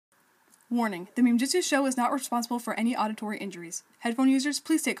Warning, the Meme Jitsu show is not responsible for any auditory injuries. Headphone users,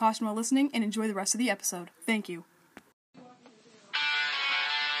 please take caution while listening and enjoy the rest of the episode. Thank you.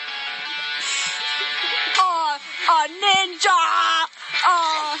 A ninja!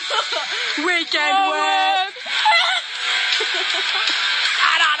 Weekend work!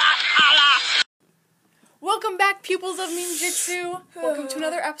 Welcome back, pupils of Meme Jitsu. Welcome to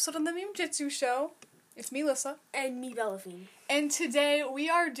another episode of the Meme Jitsu show. It's me, Lissa. And me, Bellafine. And today we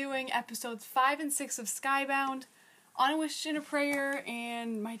are doing episodes 5 and 6 of Skybound, On a Wish and a Prayer,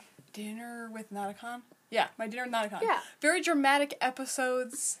 and My Dinner with Nadakhan. Yeah, My Dinner with Nadakhan. Yeah. Very dramatic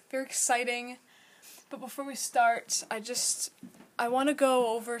episodes, very exciting. But before we start, I want to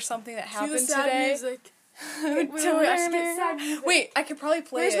go over something that happened Cue the sad today. music. I should get sad music. Wait, I could probably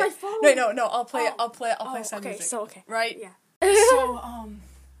play Where's it. my phone? No, I'll play it. I'll play sad okay, music. so okay. Right? Yeah. So,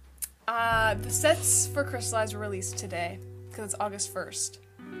 the sets for Crystallize were released today, because it's August 1st.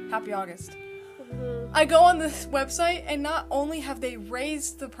 Happy August. Mm-hmm. I go on this website, and not only have they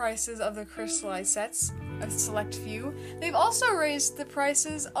raised the prices of the Crystallize sets, a select few, they've also raised the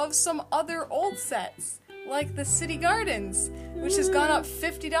prices of some other old sets, like the City Gardens, which has gone up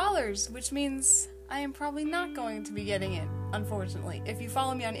 $50, which means I am probably not going to be getting it, unfortunately. If you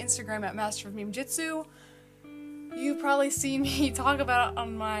follow me on Instagram at Master of Meme Jitsu, you probably see me talk about it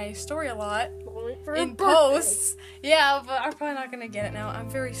on my story a lot in posts. Yeah, but I'm probably not going to get it now. I'm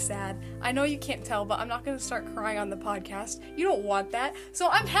very sad. I know you can't tell, but I'm not going to start crying on the podcast. You don't want that, so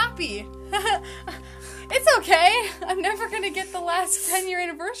I'm happy. It's okay. I'm never going to get the last 10-year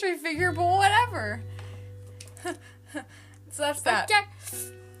anniversary figure, but whatever. So that's that. Okay.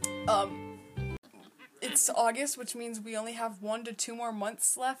 It's August, which means we only have 1 to 2 more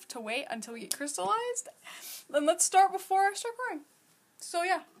months left to wait until we get crystallized. Then let's start before I start crying. So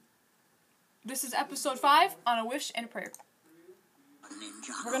yeah. This is episode 5, On a Wish and a Prayer.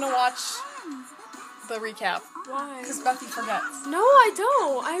 We're gonna watch the recap. Why? Because Bethy forgets. No, I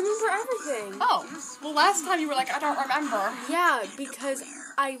don't. I remember everything. Oh, well last time you were like, I don't remember. Yeah, because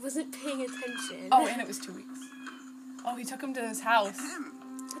I wasn't paying attention. Oh, and it was 2 weeks. Oh, he took him to his house.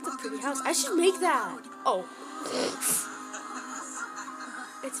 That's a pretty house. I should make that. Oh.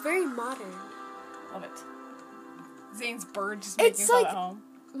 It's very modern. Love it. Zane's bird just making It's himself like- at home.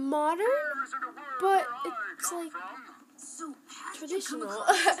 Modern, but it's like traditional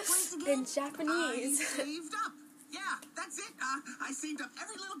in Japanese. Saved up. Yeah, that's it. I saved up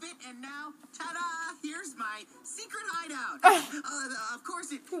every little bit, and now, ta-da! Here's my secret hideout. Of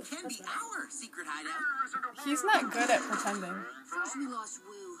course, it can be our secret hideout. He's not good at pretending. First we lost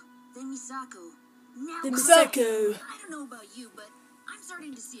Wu, then Misako. Now The Misako. Misako. I don't know about you, but I'm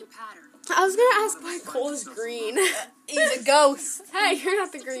starting to see a pattern. I was gonna ask why Cole is green. He's a ghost. Hey, you're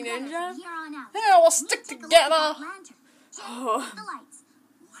not the Green Together Ninja. from here on out. Yeah, we'll stick Take a look together. at that lantern. Jay, Oh. the lights.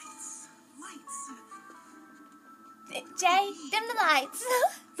 Lights. Jay, dim the lights.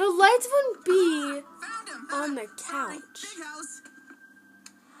 The lights wouldn't be Found him. on the Sorry, couch. Big house.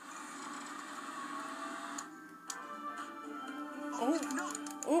 Oh, No.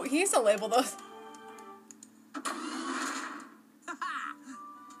 oh, he needs to label those.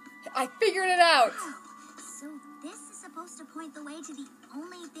 I figured it out. So this is supposed to point the way to the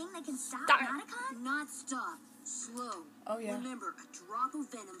only thing that can stop Stop. Nadakhan? Not stop. Slow. Oh, yeah. Remember, a drop of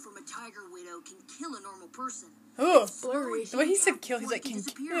venom from a tiger widow can kill a normal person. Ooh. Blurry. The way he said kill, he's like, can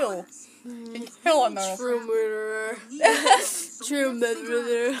Disappear kill. on us. Can kill a normal. True murderer. True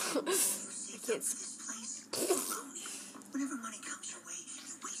murderer. I can't. This place. Whenever money comes your way,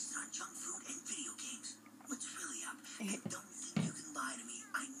 you waste it on junk food and video games. What's really up? I don't think you can lie to me.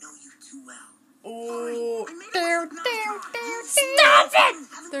 I know you too well. Ooh. I made it Down, with down, Nadakhan. down, You stop it!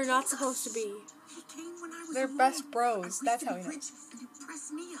 haven't They're not told supposed to us. be. He came when I was They're alone. best bros. I That's waited how he in the knows. fridge, and you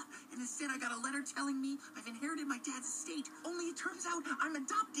pressed me up. And instead I got a letter telling me I've inherited my dad's estate. Only it turns out I'm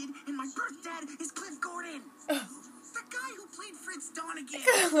adopted, and my birth dad is Cliff Gordon. The guy who played Fritz Donegan. The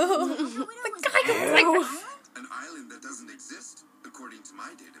guy who played An island that doesn't exist, according to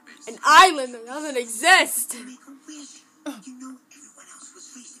my database. An island that doesn't exist. Make a wish. You know everyone else was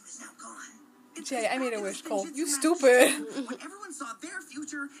facing is now gone. It's Jay, I made a fabulous wish, Cole. ninjutsu You magic. stupid. When everyone saw their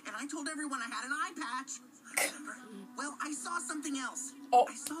future, and I told everyone I had an eye patch. I remember. Well, I saw something else. Oh,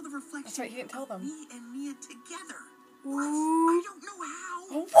 I saw the reflection. that's right, he didn't tell them. Me and Mia together. What? Ooh. I don't know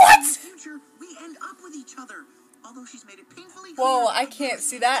how. What? In the future, we end up with each other. Although she's made it painfully clear. Whoa, I can't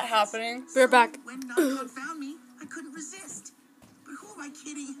see that happening. We're back. When Nadakhan found me, I couldn't resist. But who am I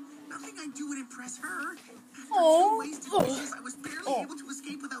kidding? Nothing I do would impress her. After Oh. 2 wasted wishes, I was barely able to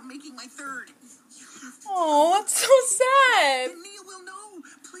escape without making my third. You have to Oh, that's so sad. and Nia will know.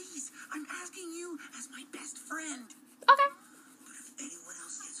 Please, I'm asking you as my best friend. Okay. But if anyone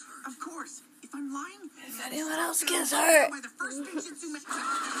else gets hurt, of course, I'm lying. If anyone else gets hurt. By the first patients who met.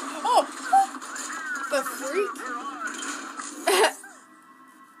 Oh, the freak.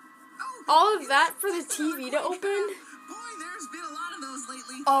 All of that for the TV to open? Boy, there's been a lot of those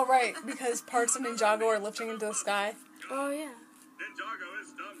lately. Oh, right, because parts of Ninjago are lifting into the sky. Oh, yeah. Ninjago is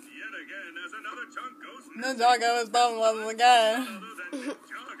stumped yet again as another chunk goes Ninjago is done once again. other than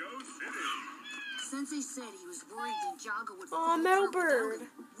Ninjago City. Sensei said he was worried Ninjago would Aw, fall Metal apart without Bird. him.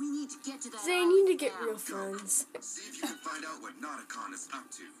 We need to get to that They island need to get now. real friends. See if you can find out what Nadakhan is up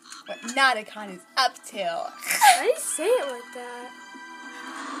to. What Nadakhan is up to. I didn't say it like that.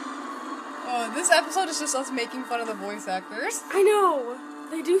 Oh, this episode is just us making fun of the voice actors. I know.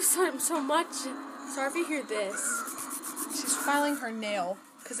 They do so much. Sorry if you hear this. She's filing her nail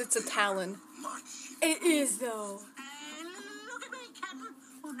because it's a talon. It is, though. And look at me, Captain.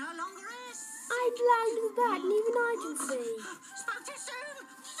 Who no longer is. I blind as that, and even I can see. Spoke too soon.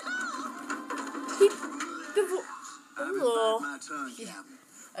 Oh. My tongue, Captain.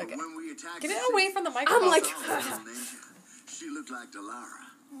 Okay. When we attacked Get the it city, away from the microphone. I'm like, she looked like Delara.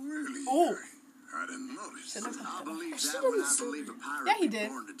 Really? Oh. I didn't notice. Shouldn't have I said believe She that when I doesn't believe a pirate Yeah, he be did.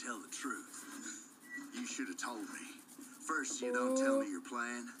 born to tell the truth. You should have told me. First, you don't tell me your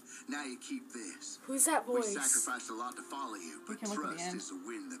plan. Now you keep this. who's that We voice? sacrificed a lot to follow you, but can look at the trust end. is a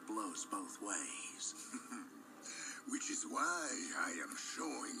wind that blows both ways. Which is why I am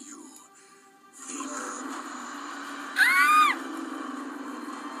showing you.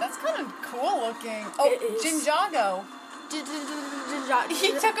 That's kind of cool looking. Oh, It is. Jinjago.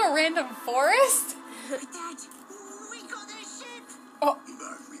 He took a random forest? Dad, we got their ship. Oh.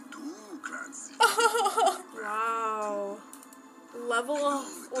 That we do, Clancy. Wow. Level of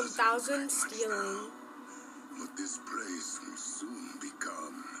 1,000 stealing. But this place will soon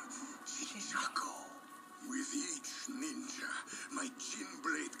become Jinjago. With each ninja my Jin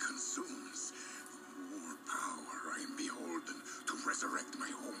blade consumes, the more power I am beholden to resurrect my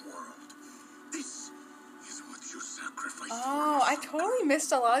home world. This is what you sacrificed Oh, for I us. totally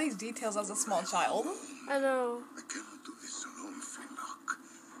missed a lot of these details as a small child. I know. I cannot do this alone, Finlock.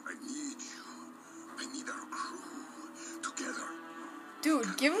 I need you. I need our crew together.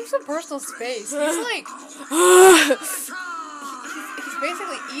 Dude, give him some personal space. He's like, he's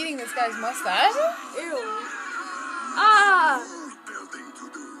basically eating this guy's mustache. Ew. Ah! Building to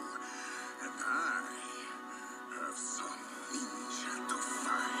do, and I have some ninja to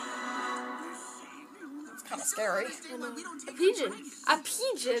find. It's kind of scary. A pigeon. A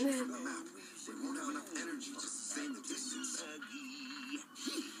pigeon. We won't have enough energy to sustain the distance.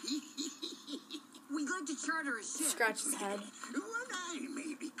 We'd like to charter a ship. Scratch his head. One eye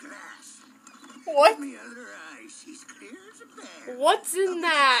may be glass. What? The other eye, she's clear as a bear. What's in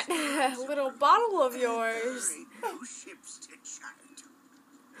that little bottle of yours? No ships to chart.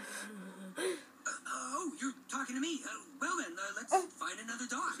 Oh, you're talking to me. Well then, let's find another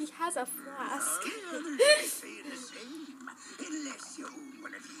dock. He has a flask. Others are saying the same. Unless you own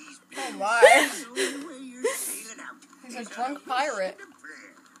one of these Oh my. the only way you're sailing out. He's a drunk pirate.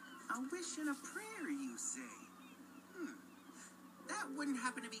 A wish and a prayer, you say? That wouldn't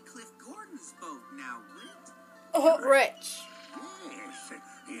happen to be Cliff Gordon's boat now, would it? Oh, Rich.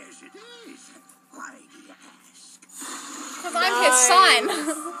 Yes, it is. Why do you ask? because I'm his son.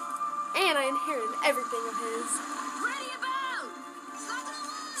 And I inherited everything of his. Ready about!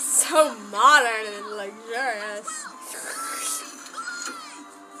 So modern and luxurious.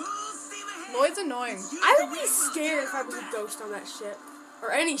 Full steam ahead. Lloyd's annoying. I would be scared if I was a ghost on that ship.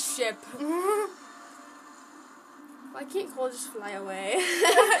 Or any ship. Why can't Cole just fly away?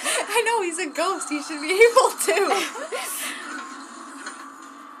 I know, he's a ghost. He should be able to.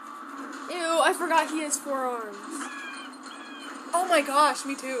 Ew, I forgot he has 4 arms. Oh my gosh,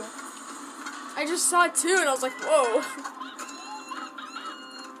 me too. I just saw it too and I was like, whoa.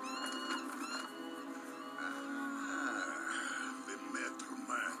 The metal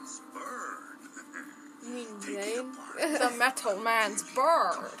man's bird. You mean Jane? The metal man's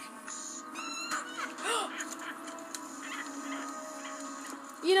bird.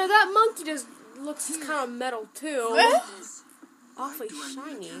 You know, that monkey just looks kind of metal too. What? Awfully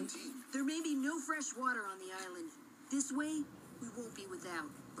shiny. There may be no fresh water on the island. This way, we won't be without.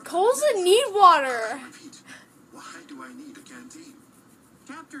 Cole doesn't need water. Repeat. Why do I need a canteen?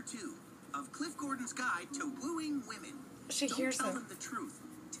 Chapter 2 of Cliff Gordon's Guide to Wooing Women. She Don't hears tell him. them the truth.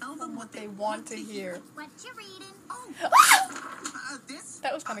 Tell them what They want to hear. What you reading? This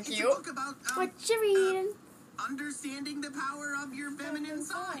That was kinda is cute. a book about What you reading? understanding the power of your feminine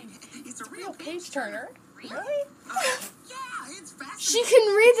side. It's a real Page turner. Really? Yeah, it's fascinating. She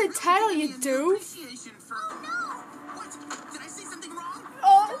can read the It's title, really you gives me a new doof. appreciation for. What? Did I say something wrong?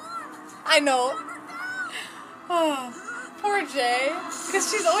 Oh, I I know. Oh, poor Jay.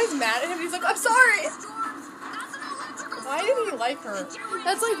 Because she's always mad at him. He's like, I'm sorry. Why did he like her?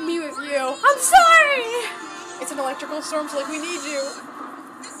 That's like me with you. I'm sorry! It's an electrical storm, so like, we need you.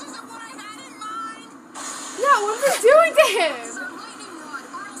 This isn't what I had in mind. Yeah, what are we doing to him? Lightning rod,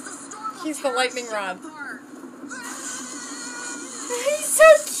 or else the storm will He's the tear lightning us rod. apart. He's so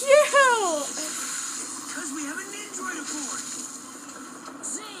cute! Because we have a Nindroid aboard.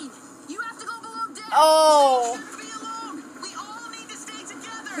 Zane, you have to go below deck. Oh. Never be alone. We all need to stay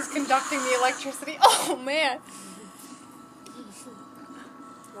together. He's conducting the electricity. Oh, man.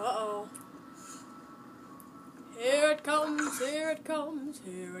 Uh-oh. Here it comes, here it comes,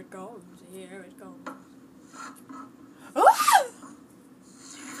 here it comes, here it comes. Ah!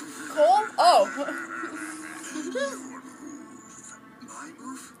 Cole? Oh. My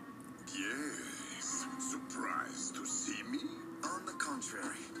move? Yes. Surprised to see me? On the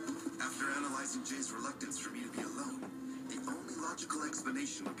contrary. After analyzing Jay's reluctance for me to be alone, the only logical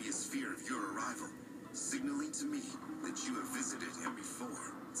explanation would be his fear of your arrival, signaling to me that you have visited him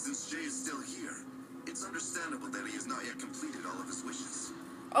before. Since Jay is still here, it's understandable that he has not yet completed all of his wishes.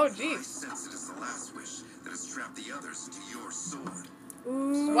 Oh, I jeez. sense it is the last wish that has trapped the others into your sword.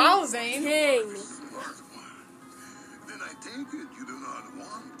 Ooh, Wow, Zane. king. Smart one. Then I take it you do not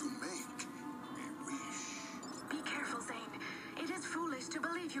want to make a wish. Be careful, Zane. It is foolish to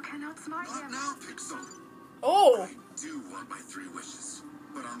believe you can outsmart Not him. now, Pixel. Oh. I do want my 3 wishes,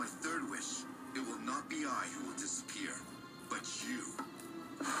 but on my 3rd wish, it will not be I who will disappear, but you.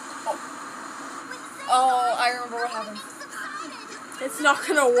 Oh, I remember what happened. It's not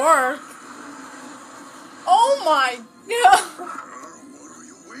gonna work. Oh, my. What are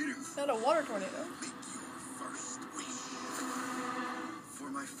you waiting for? Is that a water tornado? Make your first wish. For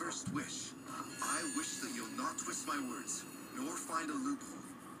my first wish, I wish that you'll not twist my words, nor find a loophole,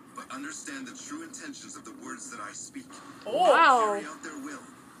 but understand the true intentions of the words that I speak. Oh. Wow. Carry out their will,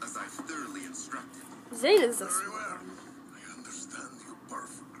 as I've thoroughly instructed. Zane is this Very one. well. I understand you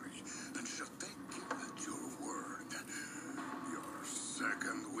perfectly and shall take you at your word. Your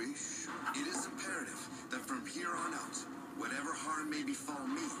second wish? It is imperative that from here on out, whatever harm may befall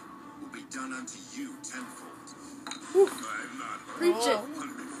me will be done unto you tenfold. I'm not Preach it.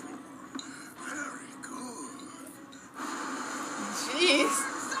 one before. Very good. Jeez.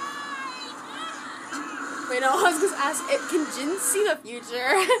 Wait, no, I was gonna ask, can Jin see the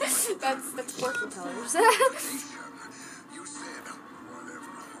future? that's fortune tellers. Nation, you said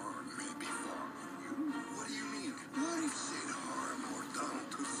whatever harm may befall you. What do you mean? What if said harm were done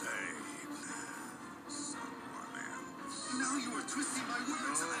to say someone else? Now you are twisting my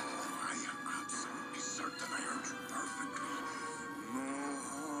words. I am absolutely certain I heard you perfectly. No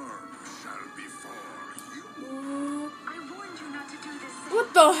harm shall befall you. I warned you not to do this, Zane.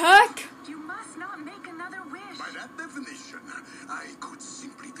 What the heck? You must not make another wish. By that definition, I could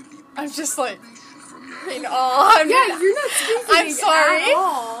simply delete I'm this just like, information from your I mean, oh, I'm Yeah, you're not speaking I'm sorry. at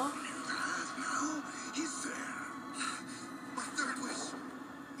all. Now he's there. My 3rd wish.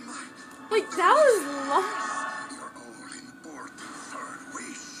 My Like, that was long. Your all-important 3rd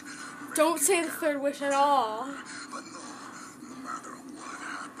wish. Don't say the 3rd wish at all. But no matter what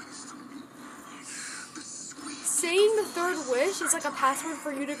happens to me, the sweet Saying the 3rd wish is like a password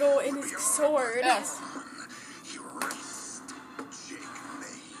for you to go in his sword. Yes. erased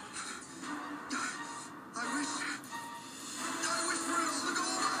checkmate. I wish for it all to go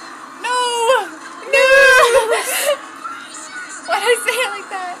away. No! No! Why'd I say it like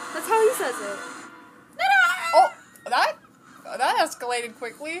that? That's how he says it. Oh, that escalated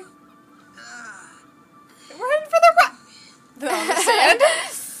quickly. We're heading for the rock. On the sand.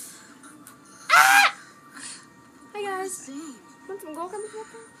 Hi guys. Zane, Want some go come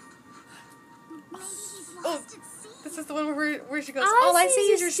Maybe he's Oh, lost at sea. this is the one where she goes, all I see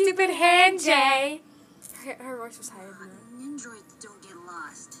is your stupid hand, Jay. Her voice was higher than that. Nindroids don't get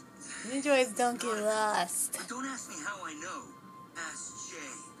lost. Ninjas don't get lost. But don't ask me how I know. Ask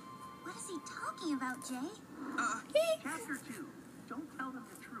Jay. What is he talking about, Jay? Chapter 2. Don't tell them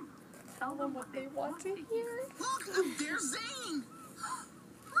the truth. Tell them what they want to hear. Look, there's Zane.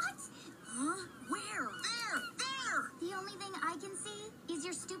 What? Huh? Where? There. The only thing I can see is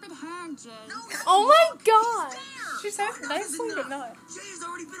your stupid hand, Jay. No, Oh my god. there. She said That nicely, is but enough. not. Jay has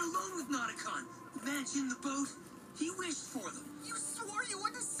already been alone with Nadakhan. Imagine the boat. He wished for them. You swore you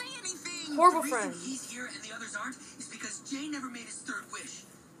wouldn't say anything. Horrible The friend. reason he's here and the others aren't is because Jay never made his 3rd wish.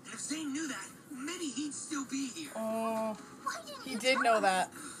 And if Zane knew that, maybe he'd still be here. Oh, Why didn't he you did tell know us? that.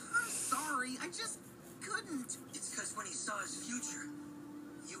 I'm sorry, I just couldn't. It's because when he saw his future,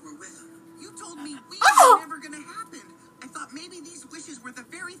 you were with him. You told me we Oh! were never gonna happen. I thought maybe these wishes were the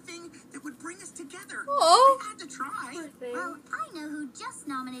very thing that that would bring us together. Oh. I had to try. Well, I know who just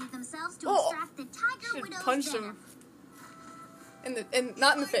nominated themselves to Oh. extract the Tiger Should Widow's punch venom. him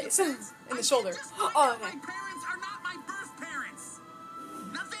not in the face, in the shoulder. Oh, okay. My parents are not my birth parents.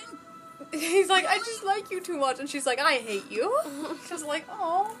 Nothing? He's like, I just like you too much, and she's like, I hate you. She's like,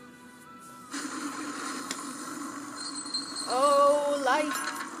 oh. Oh,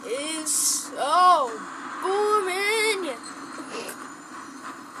 life is so boring.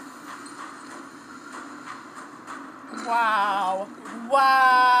 Wow.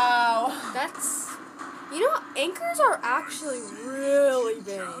 Wow. That's, anchors are actually really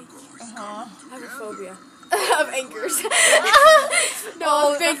big. Uh-huh. I have a phobia of anchors.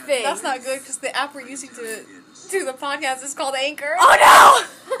 No, big thing. That's not good because the app we're using to do the podcast is called Anchor. Oh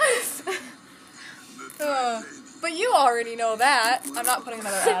no! But you already know that. I'm not putting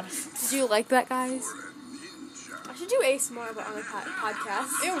another ad. Did you like that, guys? I should do ASMR on the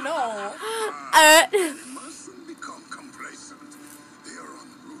podcast. Ew, no. Mustn't become complacent. They are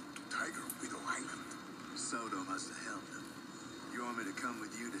en route to Tiger Widow Island. Soto must have helped him. You want me to come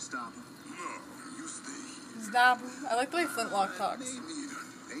with you to stop him? No, you stay here. Stop. I like the way Flintlock talks. They need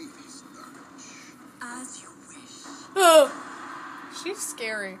a lady's touch. As you wish. Oh, she's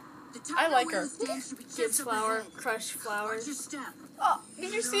scary. The I Tiger like her. Widow's den should be Gives just up flower, ahead. crush Watch flowers. your step. Oh,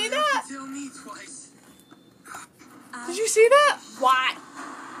 did you see You that? have to tell me twice. Did you see that? What?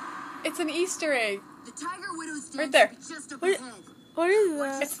 It's an Easter egg. The Tiger Widow's den Right there. should be just up What- ahead. What is Watch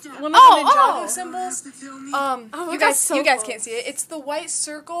your that? step. One of the Ninjago oh. symbols. You have to tell me. Oh, You that's guys, so you guys cool. can't see it. It's the white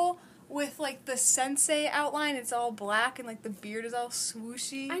circle with like the sensei outline. It's all black and like the beard is all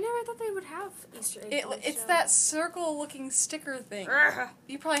swooshy. I never thought they would have Easter eggs. on the It's show. that circle-looking sticker thing.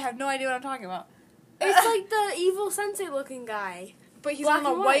 You probably have no idea what I'm talking about. It's like the evil sensei looking guy. But he's black on a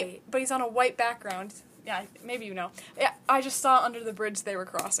and white. white. But he's on a white background. Yeah, maybe you know. Yeah, I just saw under the bridge they were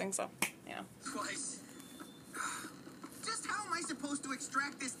crossing. So, you know. Twice. Just how am I supposed to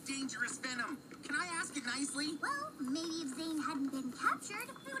extract this dangerous venom? Can I ask it nicely? Well, maybe if Zane hadn't been captured,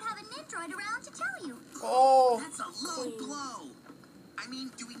 we would have an android around to tell you. Oh. That's a low blow. I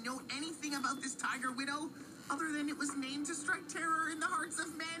mean, do we know anything about this Tiger Widow? Other than it was named to strike terror in the hearts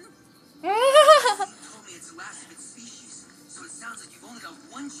of men? You told me it's the last of its species, so it sounds like you've only got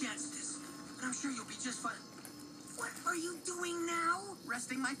one chance at this. But I'm sure you'll be just fine. What are you doing now?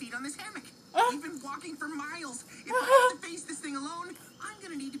 Resting my feet on this hammock. We've been walking for miles. If I have to face this thing alone, I'm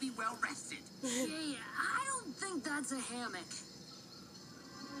gonna need to be well rested. Hey, I don't think that's a hammock.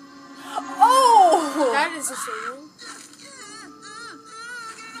 Oh. That is a shame.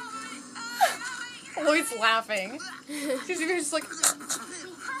 Lloyd's laughing. She's just like. We have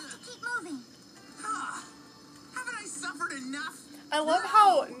to keep moving. Haven't I suffered enough? I love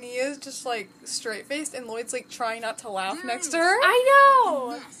how Nia's just like straight faced and Lloyd's like trying not to laugh next to her. I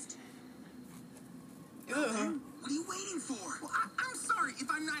know. Nest. Ugh. What are you waiting for? Well, I'm sorry if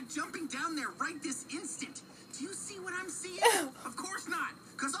I'm not jumping down there right this instant. Do you see what I'm seeing? Of course not,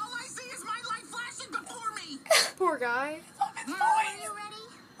 because all I see is my light flashing before me. Poor guy. Are you ready?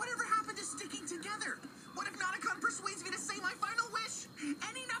 Whatever happened to sticking together? What if Nadakhan persuades me to say my final wish?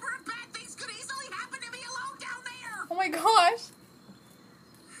 Any number of bad things could easily happen to me alone down there. Oh my gosh.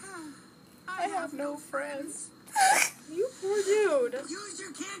 I have no friends. You poor dude. Use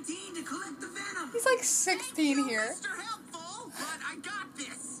your canteen to collect the venom. He's like 16 here. Mr. Helpful, but I got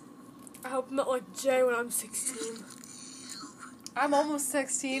this. I hope I'm not like Jay when I'm 16. I'm almost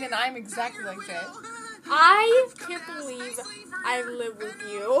 16 and I'm exactly like Jay. I can't believe I live with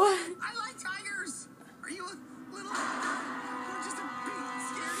you. I like tigers. Are you a little or just a bit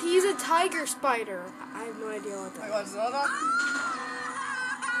scared? He's a tiger spider. I have no idea what Oh my that gosh, is. hold on.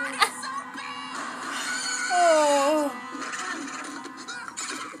 It's so big. Oh.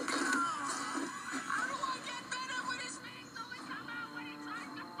 How do I get venom when his fangs always come out when he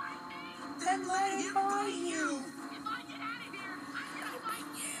tries to fight me? Then let it bite you. If I get out of here, I'm gonna fight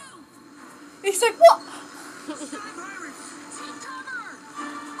you. He's like, what? Stop, pirates. Take cover.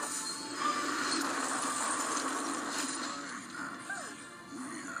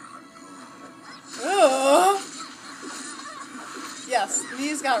 Ugh. Yes,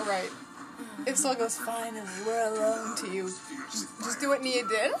 Nia's got it right. If someone goes, finally, we're alone to you. Just do what Nia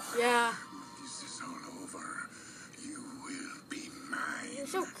did. Yeah. This is all over. You will be mine. You're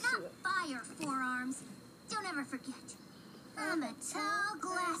so Not cute. fire, forearms. Don't ever forget. I'm a tall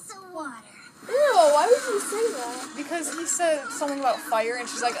glass of water. Ew, why would you say that? Because he said something about fire, and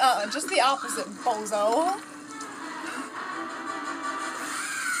she's like, just the opposite, bozo.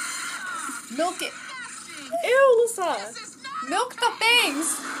 Milk it. Ew, Lisa. Milk the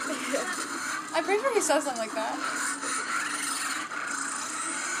things! I'm pretty sure he says something like that.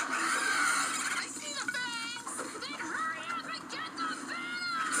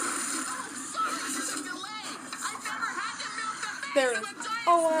 There it is.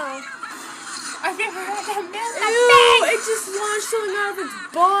 Oh wow. I've never heard that Ew, it just launched something out of its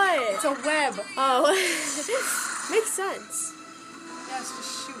butt. It's a web. Oh. Makes sense. Yeah, it's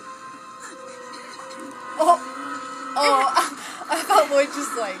just shoot. Oh, I thought Lloyd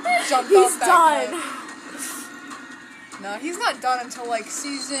just like jumped He's off that done. cliff. No, he's not done until like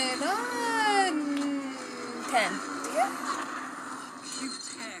season 10. Cute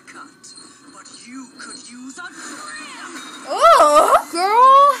haircut, but you could use a trim. Oh, Girl.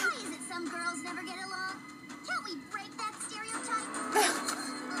 Why is it some girls never get along? Can't we break that stereotype?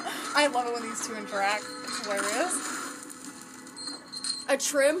 I love it when these two interact. It's hilarious. A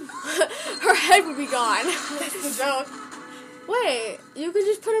trim? Her head would be gone. That's the joke. Wait, you could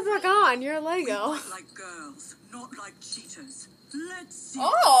just put it back on. You're a Lego. Like girls, not like cheaters. Let's see.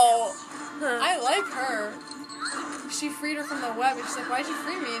 Oh, Huh. I like her. She freed her from the web, and she's like, "Why'd you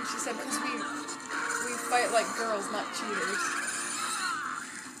free me?" And she said, "Because we fight like girls, not cheaters.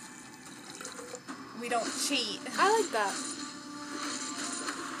 We don't cheat." I like that.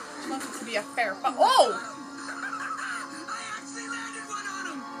 She wants it to be a fair fight. Oh! I actually landed one on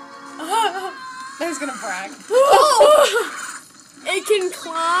him. Now he's gonna brag. It can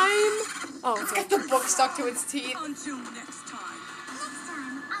climb. Oh, It's got the book stuck to its teeth. Until next time. Next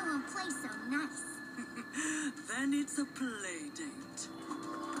time, I won't play so nice. Then it's a play date.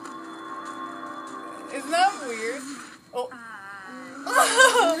 Isn't that weird? Oh.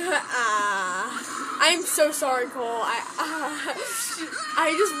 I'm so sorry, Cole. I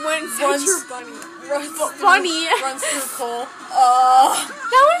just went Runs- such your bunny. Bunny runs through Cole. Oh.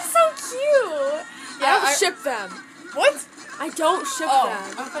 That was so cute. Yeah, I don't ship them. What? I don't ship Oh, I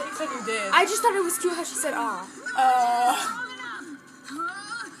them. thought you said you did. I just thought it was cute how she said "ah."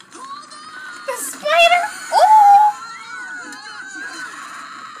 The spider! Oh!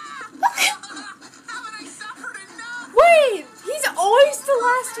 Haven't I suffered enough? Wait, he's always the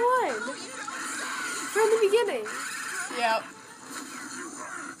last one from the beginning. Yep.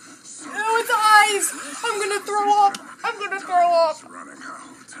 Oh, its eyes! I'm gonna throw up! I'm gonna throw up! Running out.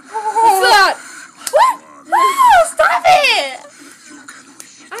 What's that? What? No! Stop it!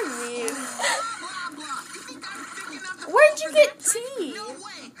 I mean, Blah, blah. You think I'm thick enough to where'd you fall get for that? tea? No way.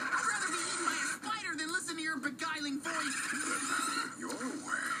 I'd rather be eaten by a spider than listen to your beguiling voice. Your way.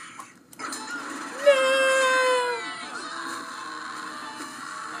 No.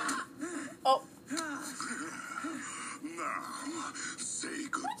 Oh. Now, say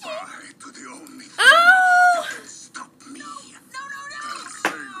goodbye to the only thing Ow! that can stop me. No, no, no.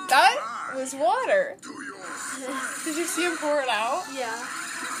 Say That goodbye was water. to your Did you see him pour it out? Yeah.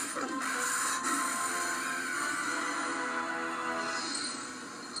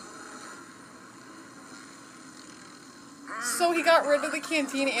 So he got rid of the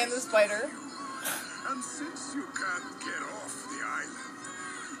canteen and the spider. And since you can't get off the island,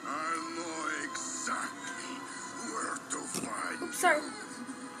 I'll know exactly where to find Sorry.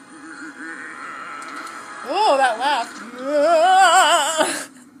 Oh, that laugh.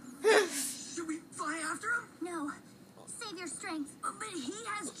 Should we fly after him? No. Save your strength. But he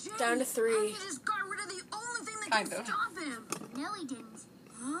has Jane. Down to 3. He just got rid of the only thing that Kind can of. stop him. No, he didn't.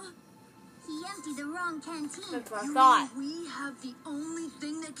 Huh? He emptied the wrong canteen. That's what I You thought. mean we have the only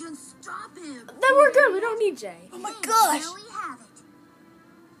thing that can stop him. Then we're good. We don't need Jay. Oh my There gosh. we have it.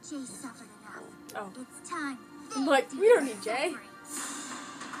 Jay suffered enough. Oh. It's time. I'm like, we don't need Jay.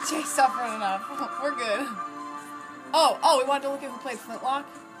 Jay suffered enough. We're good. Oh, we wanted to look at who played Flintlock.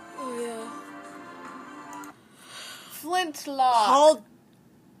 Yeah. Flintlock. Called.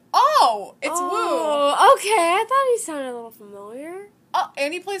 Oh, it's Woo. Oh, okay. I thought he sounded a little familiar. Oh,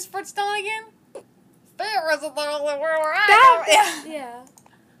 and he plays Fritz Donegan. There isn't the only where we're at. That. Yeah. Yeah.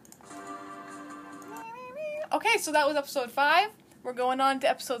 Okay, so that was episode 5. We're going on to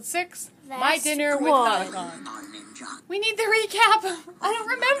episode 6. My Last dinner with one. Nadakhan. On Ninja. We need the recap. I don't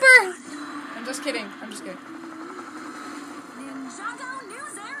remember. I'm just kidding. Ninjago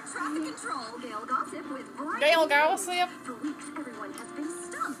News Air Traffic Control. Gail Gossip with breaking Gail news. Gossip. For weeks, everyone has been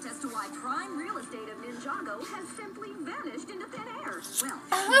stumped as to why prime real estate of Ninjago has simply vanished into thin air.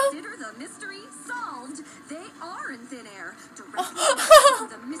 Well, consider the mystery solved. They are in thin air. Directly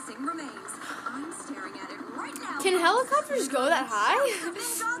the missing remains. I'm staring at it right now. Can helicopters go that high?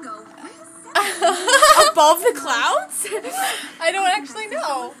 Ninjago, Above the clouds? I don't actually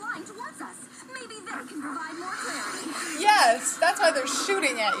know. flying towards us. Maybe they can provide more clarity. Yes, that's why they're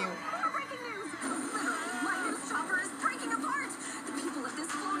shooting at you. Breaking news! Literally, my news chopper is breaking apart. The people of this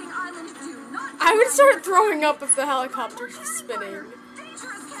floating island do not. I would start throwing up if the helicopters were spinning.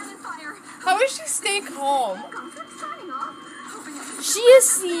 Dangerous cannon fire. How does she stay calm? Gossip signing off. Hoping I can She has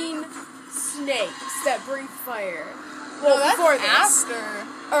seen snakes that breathe fire. Well, that's before this. after.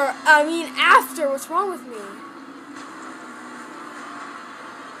 Or, I mean, after. What's wrong with me?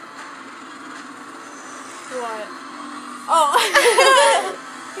 What? Oh.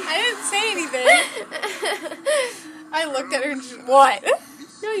 I didn't say anything. I looked at her and she, what?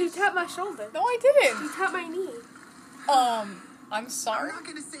 No, you tapped my shoulder. No, I didn't. You tapped my knee. I'm I'm sorry. not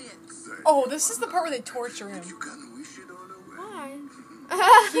gonna say it. Oh, this is the part where they torture him. You can wish it all away.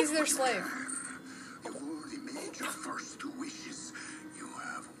 Why? He's their slave. You've already made your first two wishes. You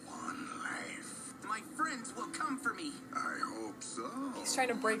have one life. My friends will come for me. I hope so. He's trying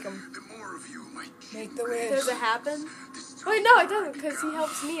to break him. The more of you, my Make the wish. Does it happen? the Wait, no, it doesn't, because he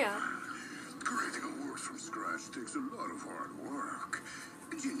helps Mia. Creating a world from scratch takes a lot of hard work.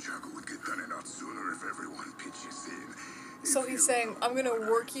 Jinjaku would get done a lot sooner if everyone pitches in. So he's saying, I'm gonna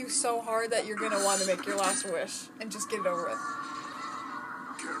work you so hard that you're gonna want to make your last wish and just get it over with.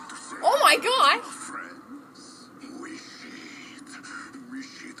 Care to say Oh my god! friends?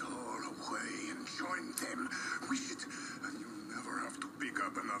 Wish it all away and join them. Wish it, and you'll never have to pick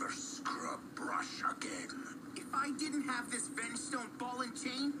up another scrub brush again. If I didn't have this Vengestone ball and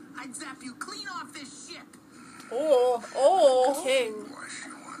chain, I'd zap you clean off this ship. Oh. King. Why she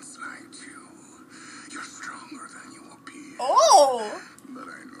once liked you. You're stronger than you appear. Oh! But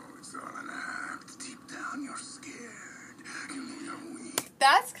I know it's all an act. Deep down, you're scared. You know you're weak.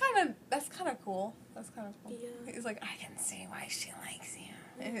 That's kind of cool. That's kind of cool. Yeah. He's like, I can see why she likes you.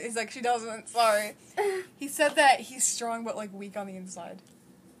 And he's like, she doesn't. Sorry. He said that he's strong but like weak on the inside.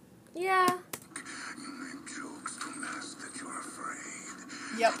 Yeah. You make jokes to mask that you're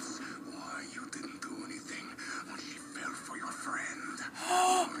afraid. Yep. That's why you didn't do anything when she fell for your friend.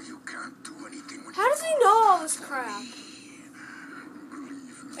 Or you can't do anything when How does he know all this crap?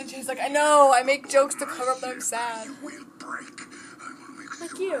 Believe me. And she's like, I know. I make jokes to cover up that I'm sad. You will break. I will make Like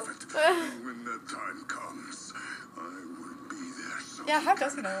sure you. of it. When that time comes, I will be there. So Yeah, how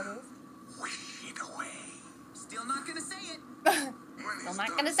does he know all this? wish it away. Still not gonna say it. When I'm he's not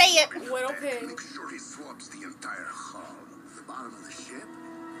done gonna say it. swapping Widow the deck, King. Make sure he swaps the entire hull. The bottom of the ship?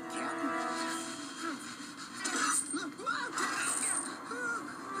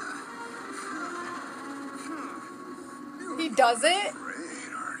 He does it?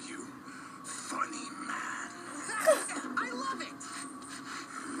 Afraid, are you? Funny man. I love it.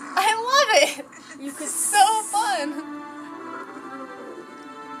 I love it. You could. So fun.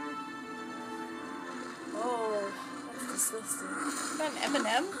 Oh, that's disgusting. Is that an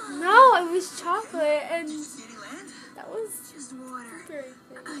M&M? No, it was chocolate, and Cityland? that was Just water. very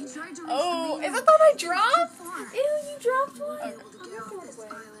I thin. tried to reach Oh, the main is that the one I too dropped? far. Ew, you dropped one. Okay. Able to get off this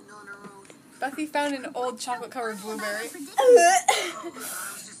island on her own. Bethy found an old chocolate-covered blueberry.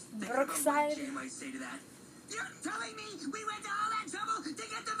 Brookside. Jay might say to that. You're telling me we went to all that trouble to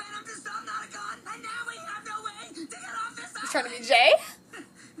get the venom to stop Nadakhan, and now we have no way to get off this He's trying to be Jay?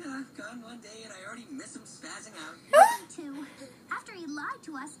 Gone one day and I already miss him spazzing out. Me too. After he lied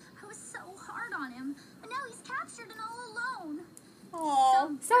to us, I was so hard on him. And now he's captured and all alone.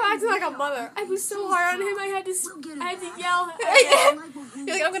 Aww. Stop acting like a mother. I was so hard on him. I had to yell.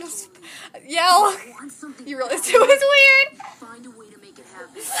 You're like, I'm gonna yell. Want something You realize it was weird. Find a way to make it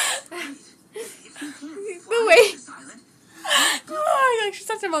happen. The way. This island? Oh, like, she's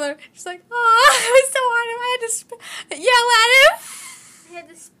such a mother. She's like, oh, I was so hard on him. I had to yell at him. I had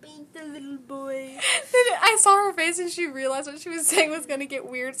to spank the little boy. Then I saw her face and she realized what she was saying was gonna get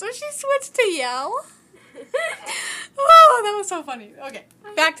weird, so she switched to yell. Oh, that was so funny. Okay,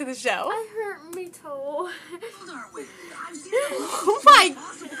 back to the show. I hurt me toe. Build our way. I've seen Oh my,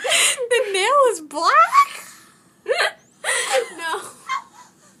 the nail is black? No.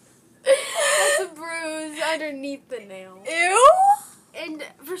 That's a bruise underneath the nail. Ew. And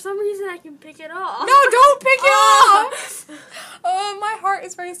for some reason I can pick it off. No, don't pick it off. Oh, my heart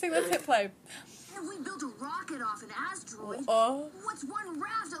is racing. Let's hit play. If we built a rocket off an asteroid, Oh. what's one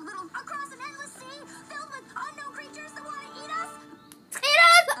raft a little Across an endless sea filled with unknown creatures that want to eat us. Eat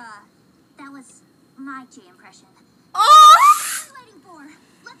us. That was my Jay impression. Oh. What are you waiting for?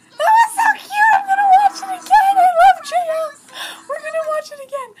 Let's get That was so cute. I'm gonna watch it again. I love Jaya. We're gonna watch it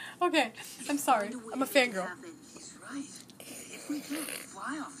again. Okay, I'm sorry. I'm a fangirl. He's right. If we can't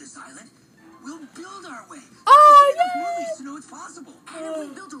fly off this island, we'll build our way. Oh, Enough yay. movies to know it's possible. And if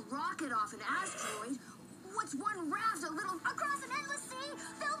we built a rocket off an asteroid, what's one raft a little across an endless sea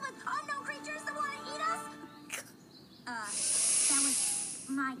filled with unknown creatures that want to eat us. That was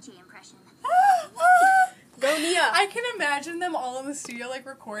my Jay impression. Go Nia. I can imagine them all in the studio, like,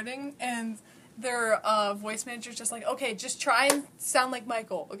 recording, and their voice manager's just like, okay, just try and sound like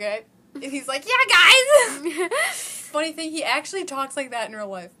Michael, okay? And he's like, yeah, guys! Funny thing, he actually talks like that in real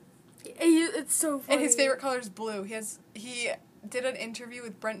life. It's so funny. And his favorite color is blue. He did an interview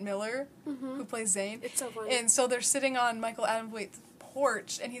with Brent Miller, who plays Zane. It's so funny. And so they're sitting on Michael Adamthwaite's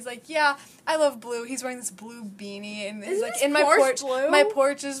porch, and he's like, "Yeah, I love blue." He's wearing this blue beanie, and he's Isn't like, his "In my porch porch, blue? my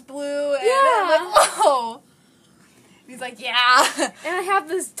porch is blue." And Yeah. I'm like, "Oh." He's like, "Yeah." And I have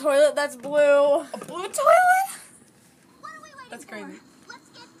this toilet that's blue. A blue toilet? What are we waiting That's crazy. for? Let's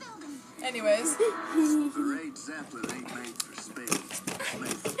get building. Anyways. The raid Zeppelin ain't made for speed.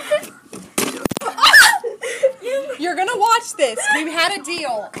 Made for power. You're gonna watch this. We had a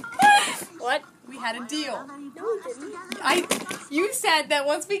deal. What? We had a deal. No, we didn't. You said that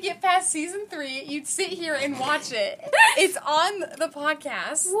once we get past season 3, you'd sit here and watch it. It's on the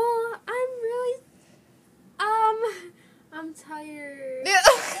podcast. Well, I'm tired.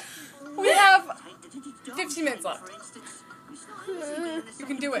 We have 15 minutes left. You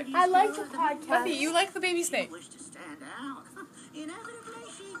can do it. I like the podcast. Buffy, you like the baby snake.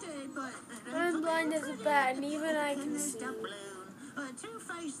 I'm blind as a bat, and even I can see. Are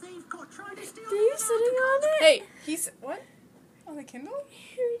you sitting on it? Hey, he's what? On the Kindle?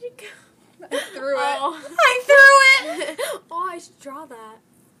 Where'd you go? I threw it. Oh. I threw it. Oh, I should draw that.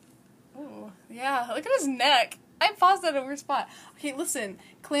 Ooh, yeah, look at his neck. I paused at a weird spot. Okay, listen.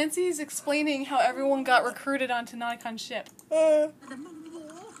 Clancy's explaining how everyone got recruited onto Nadakhan's ship.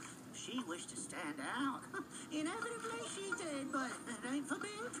 She wished to stand out. Inevitably she did, but it ain't for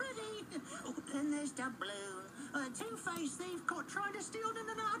being pretty. Oh, then there's the balloon. A two-faced thief caught trying to steal the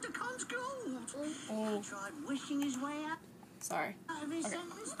Nadakhan's gold. Oh, Tried wishing his way out sorry. of his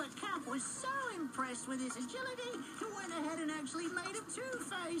sentence, but Cap was so impressed with his agility, he went ahead and actually made him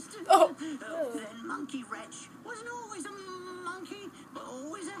two-faced. Oh. Then Monkey Wretch wasn't always a monkey, but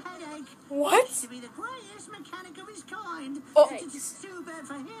always a headache. What? To be the greatest mechanic of his kind. Oh. It's too bad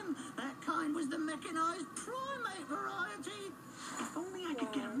for him. That kind was the mechanized primate variety. If only I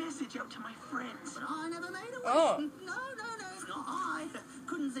could get a message out to my friends. But I never made a wish. Oh. No. Not I.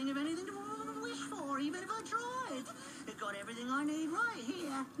 Couldn't think of anything to wish for, even if I tried. It got everything I need right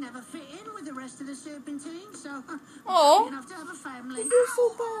here. Never fit in with the rest of the Serpentine, so Oh. enough to have a family. You're so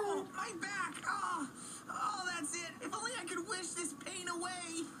bad. Oh, my back. Oh, that's it. If only I could wish this pain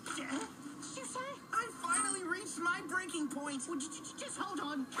away. You say? I finally reached my breaking point. Well, just hold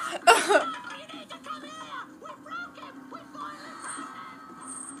on. You need to come here. We broke him. We finally.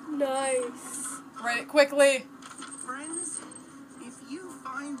 Nice. Write it quickly. Friends, if you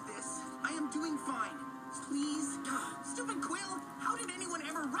find this, I am doing fine. Please. Stupid Quill, how did anyone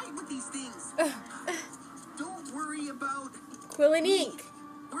ever write with these things? Don't worry about... Quill and ink.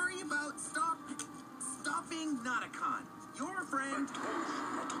 Worry about stopping Nadakhan. Your friend...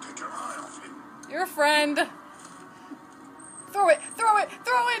 Not to take your eye off him. Your friend. Throw it.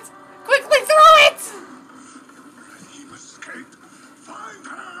 Quickly, throw it. He must escape. Find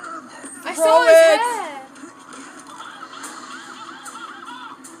him. I Throw saw his it. head.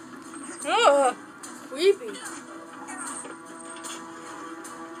 Ugh. Creepy.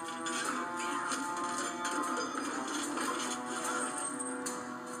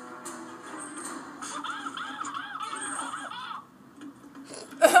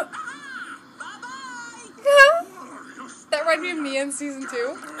 That reminded me of Mia in season 2.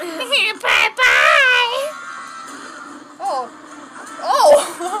 Bye-bye. Oh.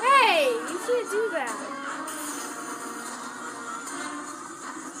 Hey, you can't do that.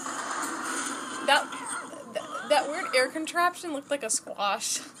 That weird air contraption looked like a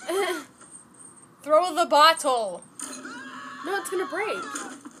squash. Throw the bottle. No, it's gonna break.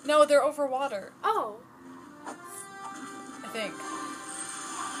 No, they're over water, Oh. I think.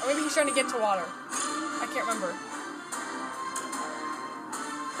 Or maybe he's trying to get to water. I can't remember.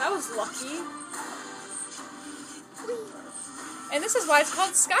 That was lucky. And this is why it's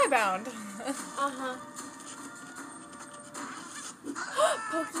called Skybound. Uh-huh.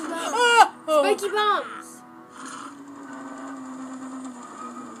 Pokey bombs. Ah! Oh. Spiky bombs.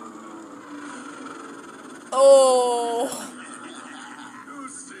 Oh. You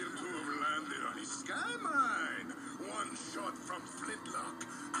seem to have landed on his sky mine. One shot from Flintlock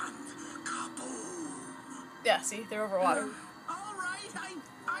and kaboom. Yeah, see, they're over water. All right,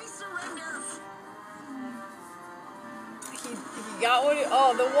 I surrender. He got what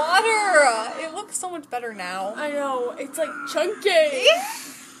oh, the water! It looks so much better now. I know, it's like chunky.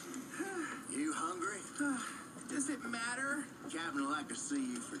 You hungry? Does it matter? Captain would like to see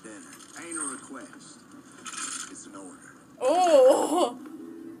you for dinner. Ain't a request. It's an order. Oh.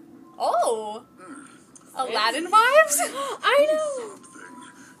 Oh. Aladdin vibes? I know. Something.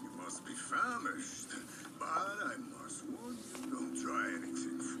 You must be famished. But I must warn you, don't try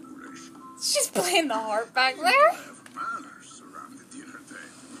anything foolish. She's playing the harp back there. Have manners around the dinner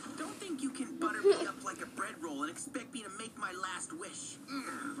table. Don't serve me up like a bread roll and expect me to make my last wish.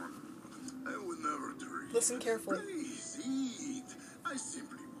 I would never dream. Listen carefully. Please eat. I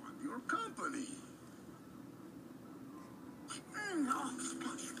simply want your company.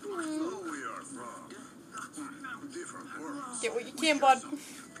 So we are from different worlds. Get what you can, bud. An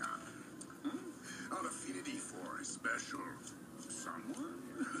affinity for a special someone?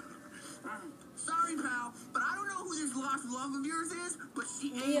 Sorry, pal, but I don't know who this lost love of yours is, but she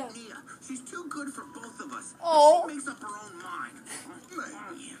ain't Nia. Nia. She's too good for both of us. Oh. She makes up her own mind.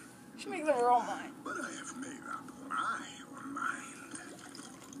 Maybe. She makes up her own mind. But I have made up my own mind.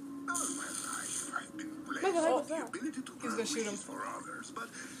 All my life I've been blessed Maybe I with the was ability to He's grant gonna shoot him. wishes for others, but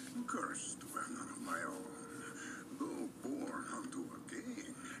cursed to have none of my own. Though born unto a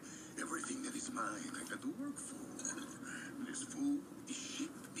king, everything that is mine I had to work for. This food, this ship,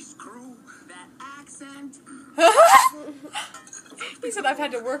 this crew. That accent. He said I've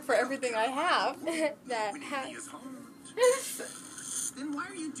had to work for everything I have. That We need hat. Nia's heart. Then why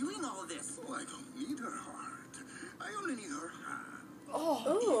are you doing all of this? Oh, I don't need her heart. I only need her hand. Oh.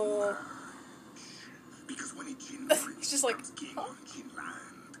 Oh. Because when a Jin He's just like, becomes king on Jin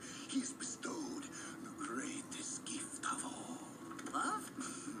land, he is bestowed the greatest gift of all. Love?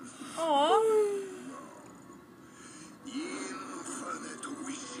 Aw. Infinite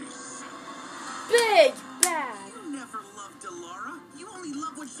wishes. Big bag. You never loved Delora. You only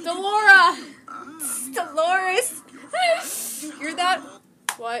love what she Delora. Dolores. You hear that?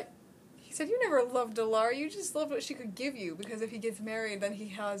 What? He said you never loved Delara, you just loved what she could give you, because if he gets married, then he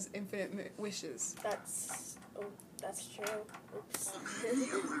has infinite wishes. That's true. Oops.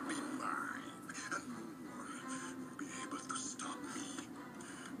 Nia will be mine, and no one will be able to stop me.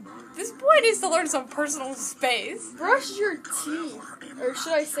 This boy needs to learn some personal space. Brush your teeth, or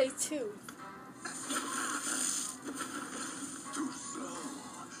should I say tooth? Too slow,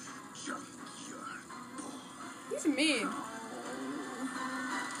 junkyard boy. He's mean.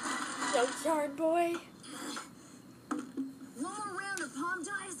 Junkyard boy. One more round of palm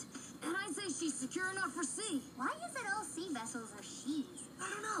ties, and I'd say she's secure enough for sea. Why is it all sea vessels or she's? I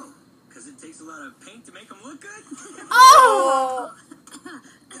don't know. Because it takes a lot of paint to make them look good? Oh!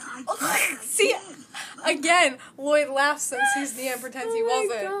 I can't. See, again, Lloyd laughs since he's Nia and pretends he Oh my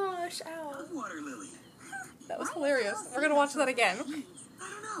wasn't. gosh, ow. Water lily. That was hilarious. We're gonna watch that again. I don't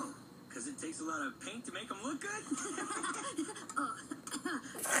know. Because it takes a lot of paint to make them look good?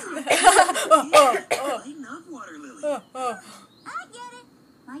 Lighten up, water lily. I get it.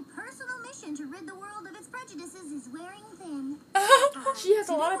 My personal mission to rid the world of its prejudices is wearing thin. She has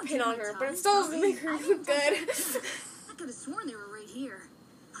a lot of paint on her, but it still doesn't make her look good. I could have sworn they were right here.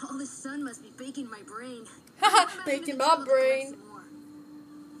 All this sun must be baking my brain. Baking my brain.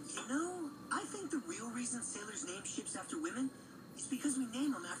 You know, I think the real reason sailors name ships after women is because we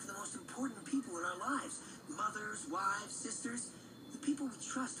name them after the most important people in our lives. Mothers, wives, sisters. The people we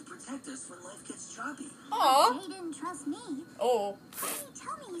trust to protect us when life gets choppy. Aw. Jay didn't trust me. Oh. Why did he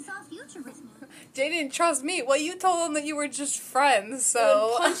tell me he saw a future with me? Jay didn't trust me. Well, you told him that you were just friends, And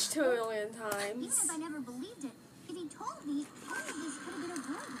so. punched 2 million Even times. if I never believed it, if he told me, all of this could have been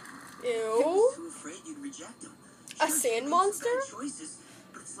avoided. I Ew. was too afraid you'd reject them. A Sure, sand she made some monster? bad choices,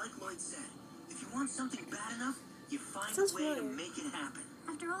 but it's like Lloyd said. If you want something bad enough, you find Sounds a way to familiar. make it happen.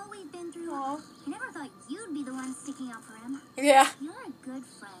 After all we've been through, Aw. I never thought you'd be the one sticking up for him. Yeah. You're a good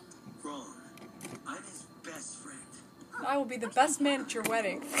friend. Wrong. I'm his best friend. I will be the best man at your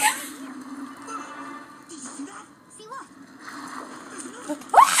wedding. Did you see that? See what? I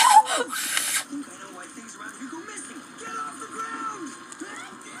think I know why things around here go missing. Get off the ground!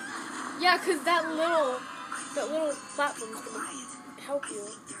 Yeah, cause that little platform's gonna Quiet. help I you.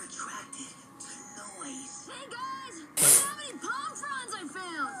 think they're attracted to noise. Hey guys, look how many palm fronds I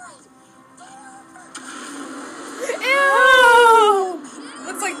found. Ew!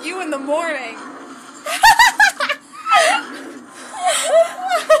 Looks like you in the morning.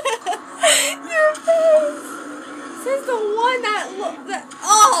 Your face. This is the one that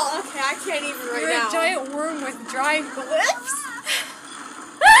oh, okay, I can't even right You're now. a giant worm with dry lips.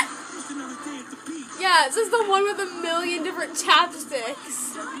 Just another day at the beach. Yeah, this is the one with 1,000,000 different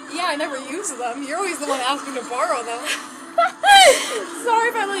chapsticks. Yeah, I never use them. You're always the one asking to borrow them. Sorry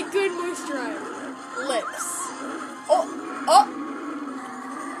if I like good moisturizer. Lips. Oh.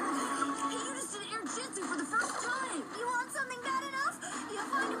 Hey, you just did air jitsu for the first time. You want something bad enough? You'll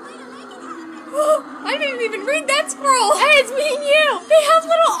find a way to make it happen. Oh! I didn't even read that scroll. Hey, it's me and you. They have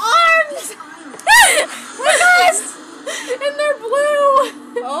little arms. Look at us. And they're blue.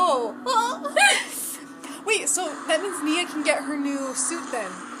 Oh. Wait, so that means Nia can get her new suit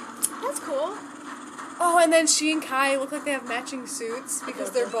then. That's cool. Oh, and then she and Kai look like they have matching suits because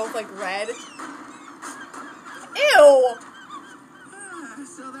they're both like red. Ew!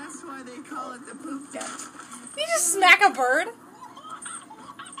 So that's why they call it the poop deck. Did you just smack a bird?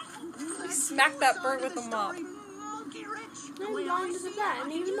 You smacked that bird with a mop. I'm blind as a bat,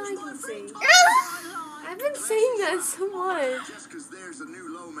 and even I can see. I've been saying that so much. Just because there's a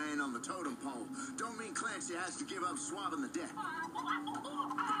new low man on the totem pole, don't mean Clancy has to give up swabbing the deck.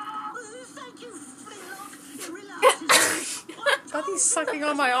 Thank you, Flintlock. It relaxes me. I thought he's sucking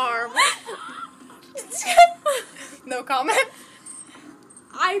on my arm. No comment.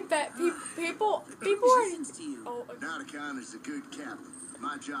 I bet people are. Oh, Nadakhan is a good captain.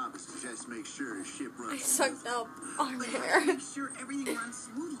 My job is to just make sure his ship I runs. sucked up arm But hair. make sure everything runs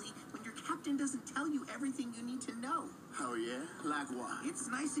smoothly when your captain doesn't tell you everything you need to know. Oh yeah? Like what? It's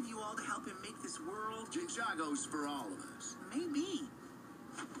nice of you all to help him make this world. Jinjago's for all of us. Maybe.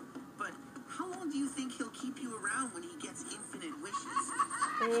 But how long do you think he'll keep you around when he gets infinite wishes?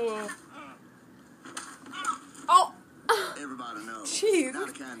 Ooh. Oh! Everybody knows. Jeez.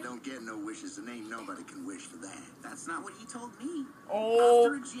 Nadakhan don't get no wishes, and ain't nobody can wish for that. That's not what he told me. Oh.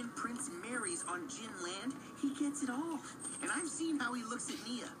 After a Jinn prince marries on Jinn land, he gets it all. And I've seen how he looks at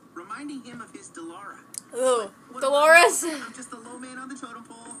Nia, reminding him of his Delara. Ooh. What Dolores. about me? I'm just a low man on the totem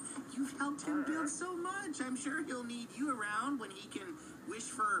pole. You've helped him build so much. I'm sure he'll need you around when he can wish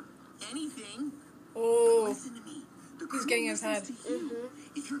for anything. Oh. Listen to me. The He's crew getting his listens head. to you.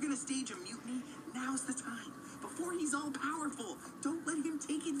 If you're gonna stage a mutiny, now's the time. Before he's all powerful, don't let him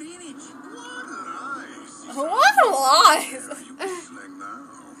take advantage. What lies! What lies? Are you whistling now?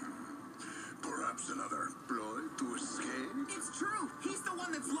 Perhaps another ploy to escape? It's true. He's the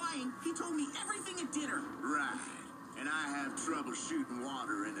one that's lying. He told me everything at dinner. Right. And I have trouble shooting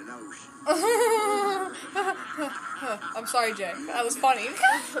water in an ocean. I'm sorry, Jay. That was funny.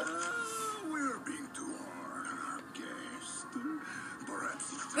 We're being too hard on our guest. Perhaps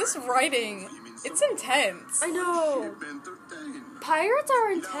he's This writing, it's intense. I know. ship entertainment. Pirates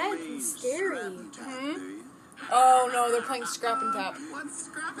are intense and scary. Oh no, they're playing Scrap and Tap. What's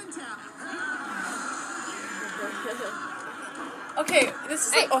scrap and tap? Okay, this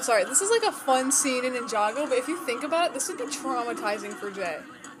is like, oh sorry, this is like a fun scene in Ninjago, but if you think about it, this would be traumatizing for Jay.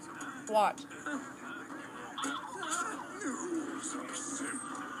 Watch. Rules are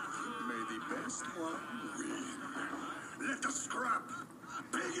simple. May the best one win. Let the scrap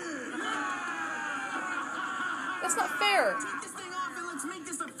begin. That's not fair. Take this thing off and let's make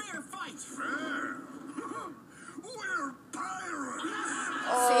this a fair fight. Fair. We're pirates.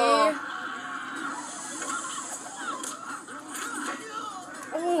 Oh.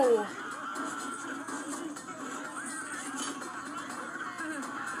 Oh.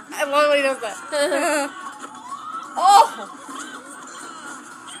 I love when he does that. Oh.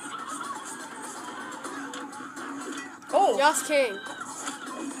 Oh. Joss King.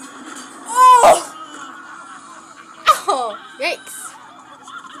 Oh. Oh, yikes.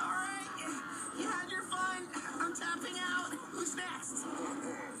 Alright, you had your fun. I'm tapping out. Who's next?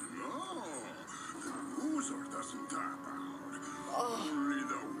 No. The loser doesn't tap out. Only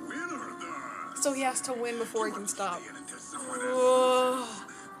the winner does. So he has to win before he can stop. Get into someone else. Oh.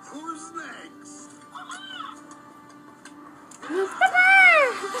 Who's next?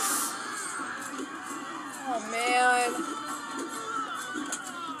 Oh man.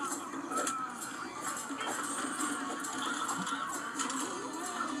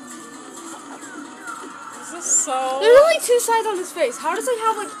 This is so. There's only two sides on his face. How does he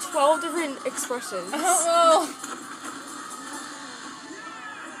have like 12 different expressions? I don't know.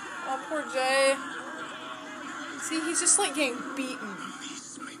 Oh, poor Jay. See, he's just like getting beaten.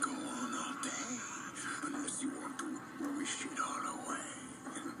 This may go on all day, unless you want to wish it all away.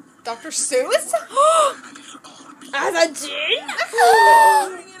 Dr. Seuss? And it'll all be As a Jin?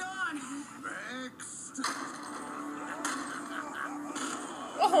 Bring it on. next.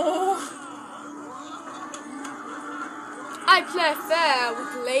 Oh. I play fair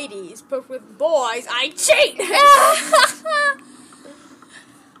with ladies, but with boys I cheat!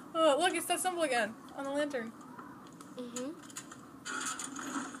 Oh, look, it's that symbol again on the lantern. Mm-hmm.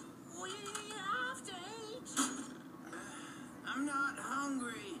 We have to eat. I'm not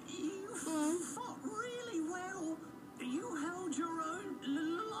hungry. You fought really well. You held your own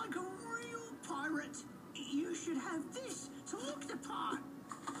like a real pirate. You should have this to look the part.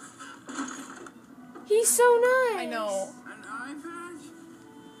 He's so nice. I know. An eye patch?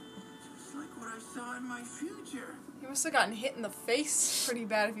 Just like what I saw in my future. He must have gotten hit in the face pretty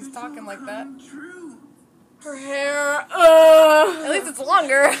bad if he's It's talking all like that. coming True. Her hair. At least it's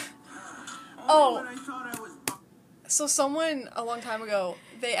longer. Oh. When I thought I was So someone a long time ago,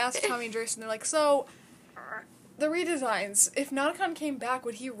 they asked Tommy and Jason, they're like, so the redesigns, if Nadakhan came back,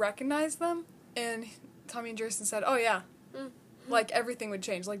 would he recognize them? And Tommy and Jason said, oh yeah, like everything would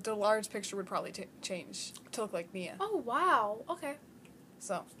change. Like Dillard's picture would probably change to look like Mia. Oh, wow. Okay.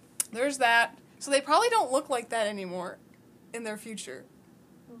 So, there's that. So they probably don't look like that anymore in their future.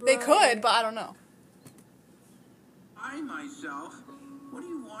 They could, but I don't know. I myself, what do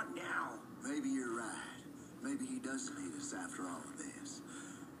you want now? Maybe you're right. Maybe he does need us after all of this.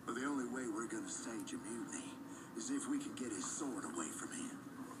 But the only way we're gonna stage a mutiny is if we can get his sword away from him.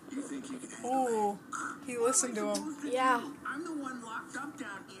 You think you can handle Ooh, he listened to him. Yeah. I'm the one locked up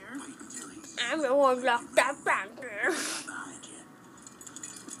down here. that? Wait until he's I'm the one locked up back there. behind you.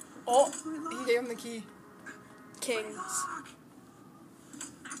 Oh, he gave him the key. Kings. Fuck.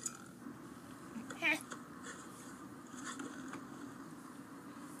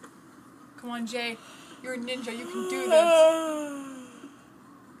 Come on, Jay. You're a ninja. You can do this.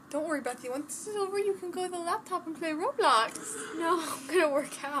 Don't worry, Bethy. Once this is over, you can go to the laptop and play Roblox. No, I'm gonna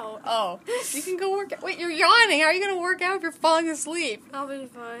work out. Oh, you can go work out. Wait, you're yawning. How are you going to work out if you're falling asleep? I'll be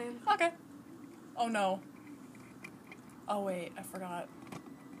fine. Okay. Oh, no. Oh, wait. I forgot.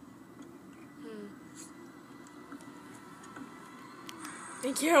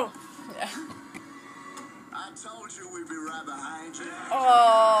 Thank you. Yeah. I told you we'd be right behind you.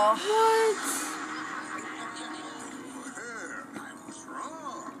 Oh. I was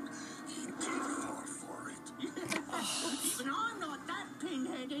wrong. He did fall for it. Even I'm not that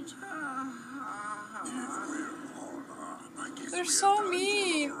pin-headed. They're so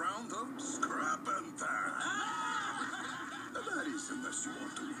mean. Around them, scrap and that. That is unless you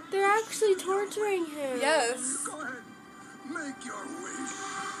want to. They're actually torturing him. Yes. Go ahead. Make your wish.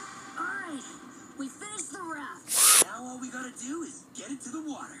 Alright, we finished the raft. Now all we gotta do is get it to the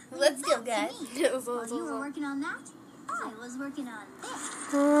water. Let's go, guys. While you were working on that, I was working on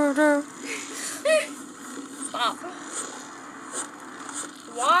this. Stop.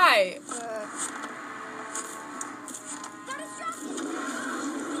 Why?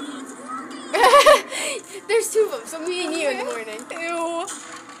 There's two of them, so me and you in the morning. Ew.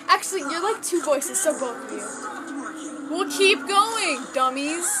 Actually, you're like two voices, so both of you. We'll keep going,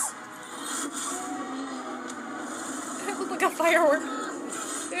 dummies. It looked like a firework.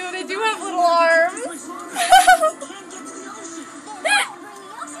 Ew, they do have little arms.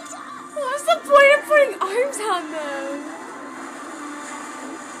 What's the point of putting arms on them?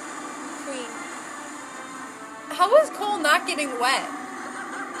 Queen. How was Cole not getting wet?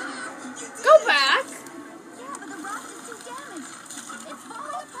 Go back. Yeah, but the raft is too damaged. It's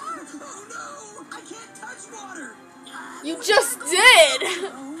falling apart. Oh no! I can't touch water! You just did.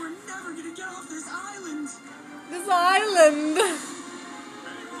 Oh, we're never gonna get off this island! This island.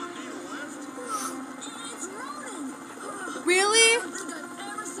 Anyone need a lift? It's Ronan. Really? I don't think I've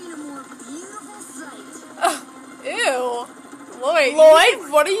ever seen a more beautiful sight. Ew. Lloyd. Lloyd,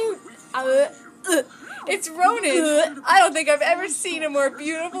 what are you? It's Ronan. I don't think I've ever seen a more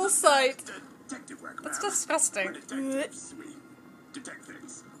beautiful sight. Detective work. That's ma'am. disgusting. We're detectives. We detect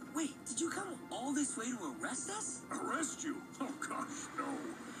things. Wait, did you come all this way to arrest us? Arrest you? Oh gosh, no.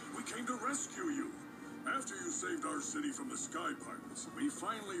 We came to rescue you. After you saved our city from the Sky Pirates, we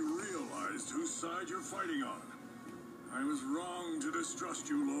finally realized whose side you're fighting on. I was wrong to distrust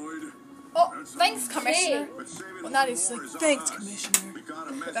you, Lloyd. Oh, That's thanks, all. Commissioner. But saving Well, not one he's more like, is on thanks, us. Commissioner. We got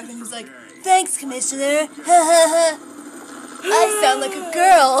a message Back then he's from like, Jay. thanks, Commissioner. Ha ha ha. I sound like a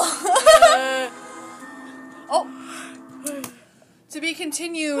girl. Oh. To be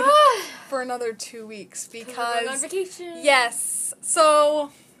continued for another 2 weeks We're on because vacation. yes.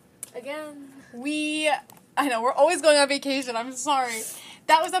 So Again. I know we're always going on vacation. I'm sorry.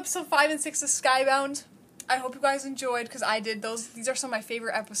 That was episode 5 and 6 of Skybound. I hope you guys enjoyed because I did those. These are some of my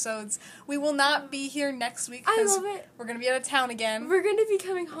favorite episodes. We will not be here next week I because love it. we're gonna be out of town again. We're going to be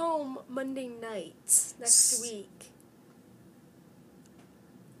coming home Monday night next week.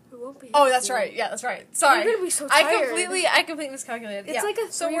 We won't be. Oh, that's right. Yeah, that's right. Sorry. We're gonna be so I tired. completely miscalculated. It's yeah. like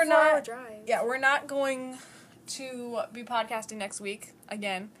a so 3 we're 4 hour not. drive. Yeah, we're not going to be podcasting next week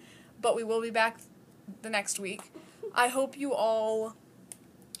again, but we will be back the next week. I hope you all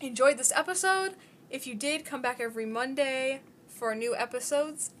enjoyed this episode. If you did, come back every Monday for new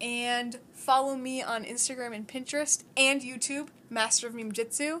episodes and follow me on Instagram and Pinterest and YouTube, Master of Meme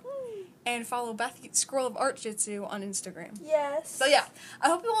Jitsu, and follow Beth Scroll of Art Jitsu on Instagram. Yes. So yeah, I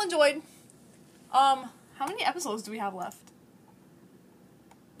hope you all enjoyed. How many episodes do we have left?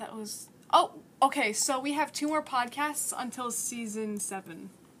 That was okay. So we have 2 more podcasts until season 7.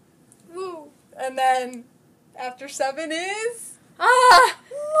 Woo. And then after 7 is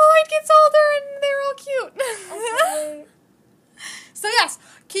Lloyd gets older and they're all cute. Okay. So yes,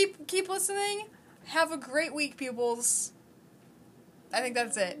 keep listening. Have a great week, peoples. I think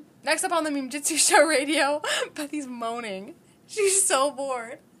that's it. Next up on the Meme Jitsu Show radio, Bethy's moaning. She's so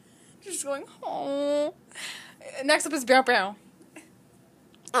bored. She's just going, oh. Next up is Bow Bow.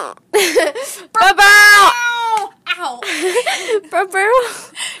 Bow Bow! Ow! Bow Bow!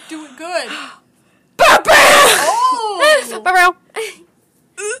 Do it good. Bow Bow! Oh! Bow Bow!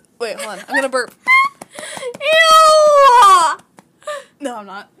 Wait, hold on. I'm gonna burp. Ew! No, I'm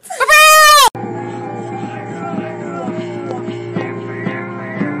not. Bow Bow!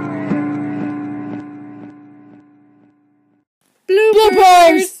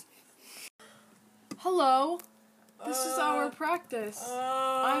 Bloopers! Hello. This is our practice.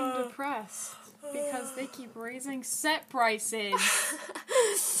 I'm depressed because they keep raising set prices.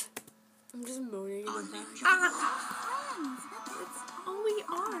 I'm just moaning in the background. That's all we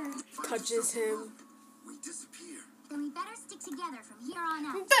are. Touches him. We disappear. Then we better stick together from here on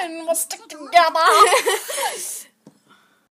out. Then we'll stick together.